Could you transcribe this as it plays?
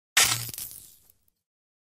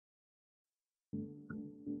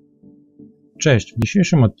Cześć, w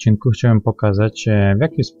dzisiejszym odcinku chciałem pokazać, w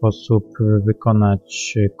jaki sposób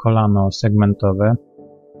wykonać kolano segmentowe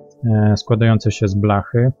składające się z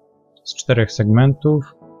blachy z 4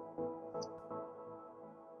 segmentów.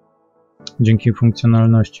 Dzięki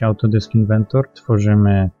funkcjonalności Autodesk Inventor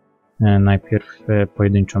tworzymy najpierw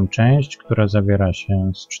pojedynczą część, która zawiera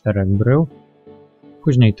się z 4 brył.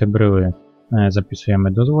 Później te bryły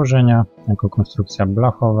zapisujemy do złożenia jako konstrukcja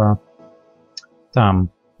blachowa. Tam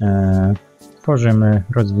tworzymy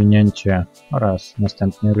rozwinięcie oraz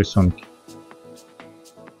następnie rysunki.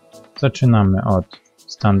 Zaczynamy od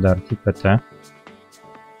standard IPT.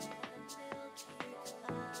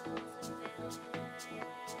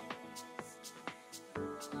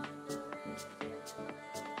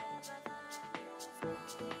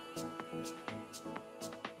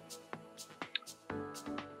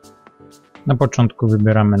 Na początku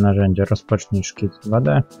wybieramy narzędzie Rozpocznij szkic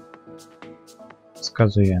 2D.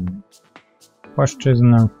 Wskazujemy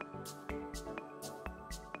płaszczyznę.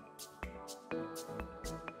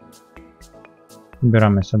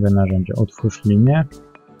 Wybieramy sobie narzędzie Otwórz linię.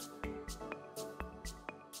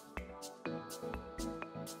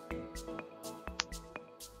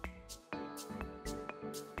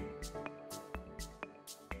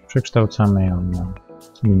 Przekształcamy ją na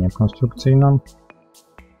linię konstrukcyjną.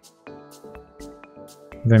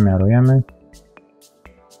 Wymiarujemy.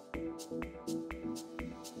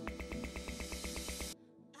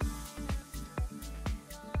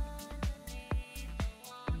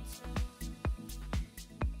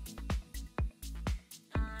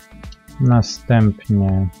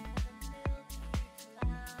 Następnie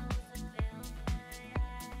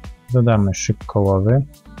dodamy szyb kołowy,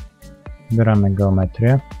 wybieramy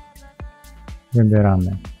geometrię,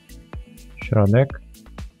 wybieramy środek,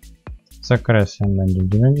 zakresem będzie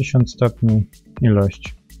 90 stopni,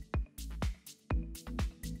 ilość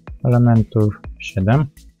elementów 7.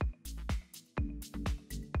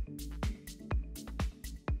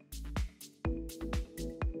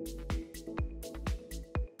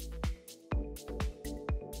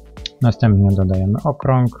 Następnie dodajemy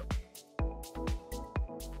okrąg.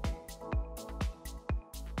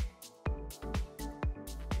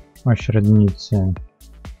 O średnicy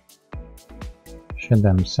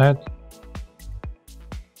 700.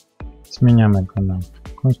 Zmieniamy go na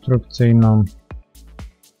konstrukcyjną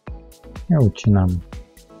i ucinamy.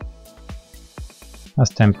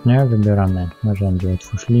 Następnie wybieramy narzędzie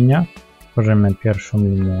Otwórz linię. Tworzymy pierwszą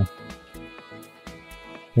linię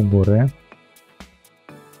u góry,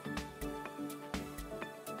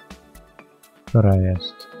 która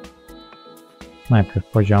jest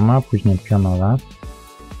najpierw pozioma, później pionowa.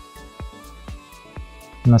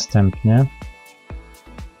 Następnie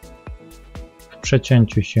w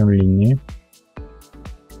przecięciu się linii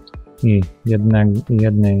i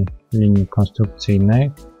jednej linii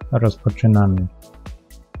konstrukcyjnej rozpoczynamy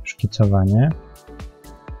szkicowanie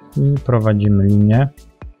i prowadzimy linię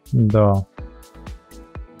do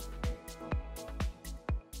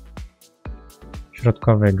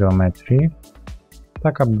środkowej geometrii,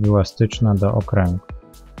 tak aby była styczna do okręgu.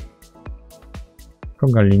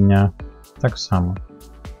 Druga linia tak samo.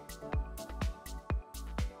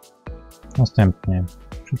 Następnie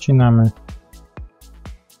przycinamy,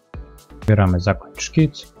 wybieramy zakończ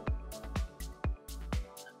szkic.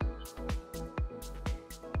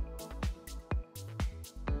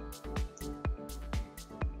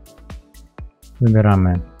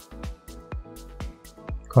 Wybieramy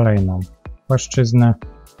kolejną płaszczyznę,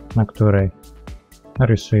 na której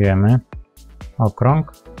rysujemy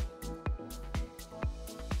okrąg.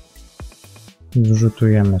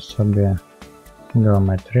 Wrzutujemy sobie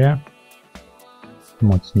geometrię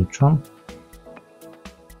pomocniczą.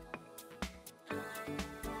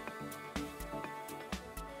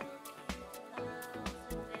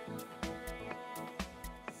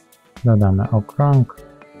 Dodamy okrąg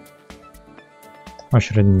o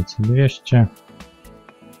średnicy 200,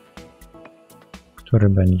 który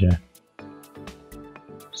będzie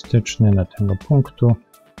styczny do tego punktu.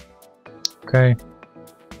 OK.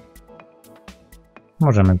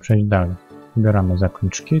 Możemy przejść dalej. Wybieramy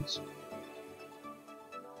zakończ szkic.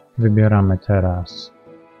 Wybieramy teraz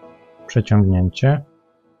przeciągnięcie.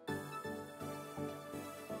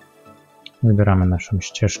 Wybieramy naszą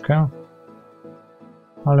ścieżkę,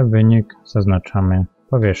 ale wynik zaznaczamy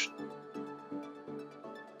powierzchnią.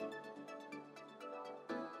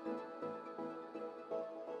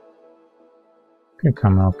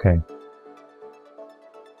 Klikamy OK.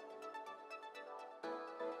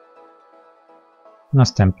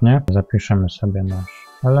 Następnie zapiszemy sobie nasz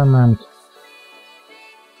element.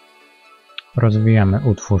 Rozwijamy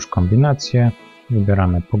utwórz kombinację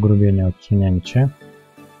Wybieramy pogrubienie, odsunięcie.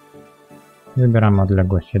 Wybieramy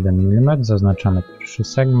odległość 1 mm, zaznaczamy pierwszy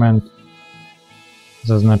segment,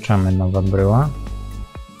 zaznaczamy nowa bryła,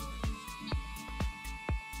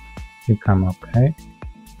 klikamy OK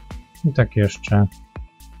i tak jeszcze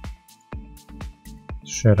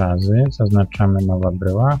 3 razy zaznaczamy nowa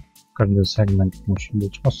bryła. Każdy segment musi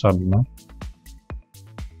być osobno.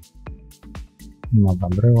 Nowa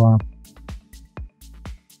bryła.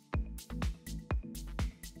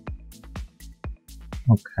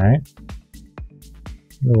 OK.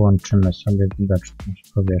 Wyłączymy sobie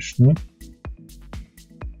widoczność powierzchni.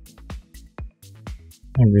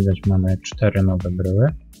 Jak widać, mamy 4 nowe bryły.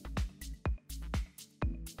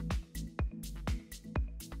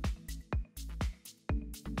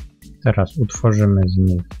 Teraz utworzymy z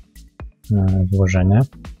nich złożenie.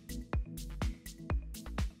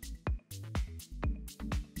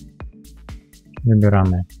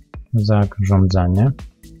 Wybieramy zarządzanie.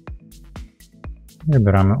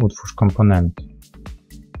 Wybieramy utwórz komponenty.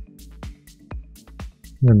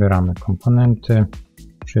 Wybieramy komponenty,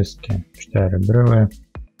 wszystkie 4 bryły.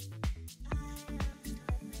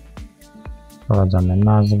 Wprowadzamy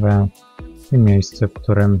nazwę i miejsce, w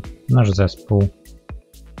którym nasz zespół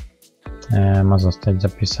ma zostać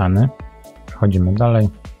zapisany. Przechodzimy dalej.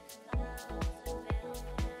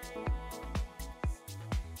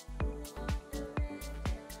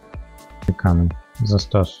 Klikamy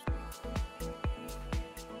zastosuj.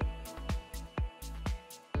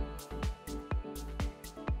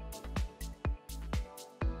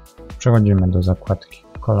 Przechodzimy do zakładki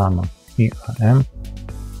kolano i AM.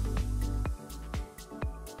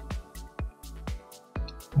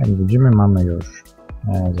 Jak widzimy, mamy już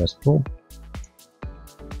zespół.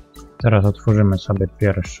 Teraz otworzymy sobie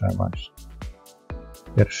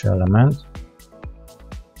pierwszy element.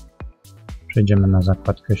 Przejdziemy na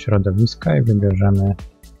zakładkę środowiska i wybierzemy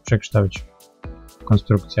przekształć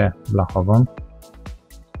konstrukcję blachową.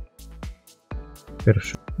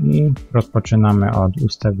 I rozpoczynamy od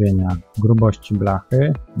ustawienia grubości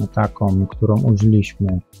blachy na taką, którą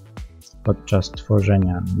użyliśmy podczas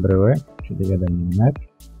tworzenia bryły, czyli 1 mm.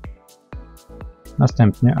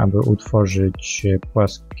 Następnie, aby utworzyć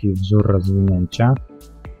płaski wzór rozwinięcia,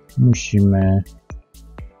 musimy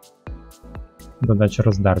dodać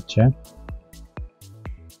rozdarcie.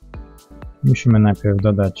 Musimy najpierw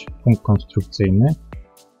dodać punkt konstrukcyjny.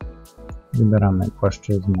 Wybieramy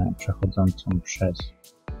płaszczyznę przechodzącą przez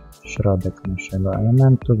środek naszego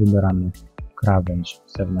elementu. Wybieramy krawędź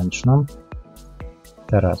zewnętrzną.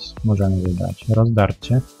 Teraz możemy wybrać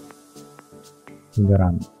rozdarcie.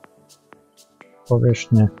 Wybieramy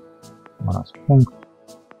powierzchnię oraz punkt.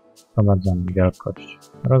 Wprowadzamy wielkość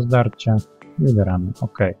rozdarcia. Wybieramy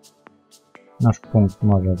OK. Nasz punkt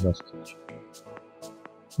może zostać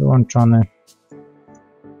wyłączony.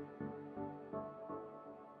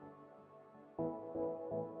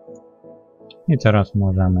 I teraz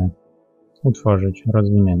możemy utworzyć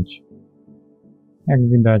rozwinięcie. Jak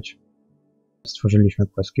widać, stworzyliśmy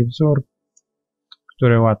płaski wzór,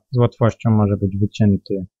 który z łatwością może być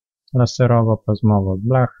wycięty laserowo, plazmowo z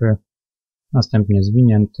blachy, następnie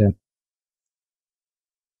zwinięty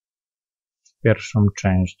w pierwszą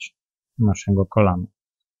część naszego kolana.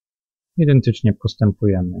 Identycznie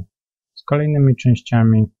postępujemy z kolejnymi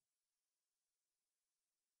częściami.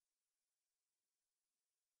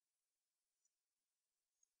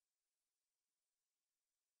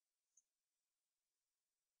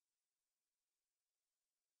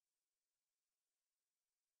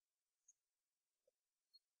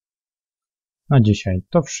 Na dzisiaj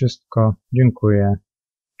to wszystko. Dziękuję.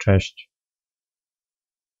 Cześć.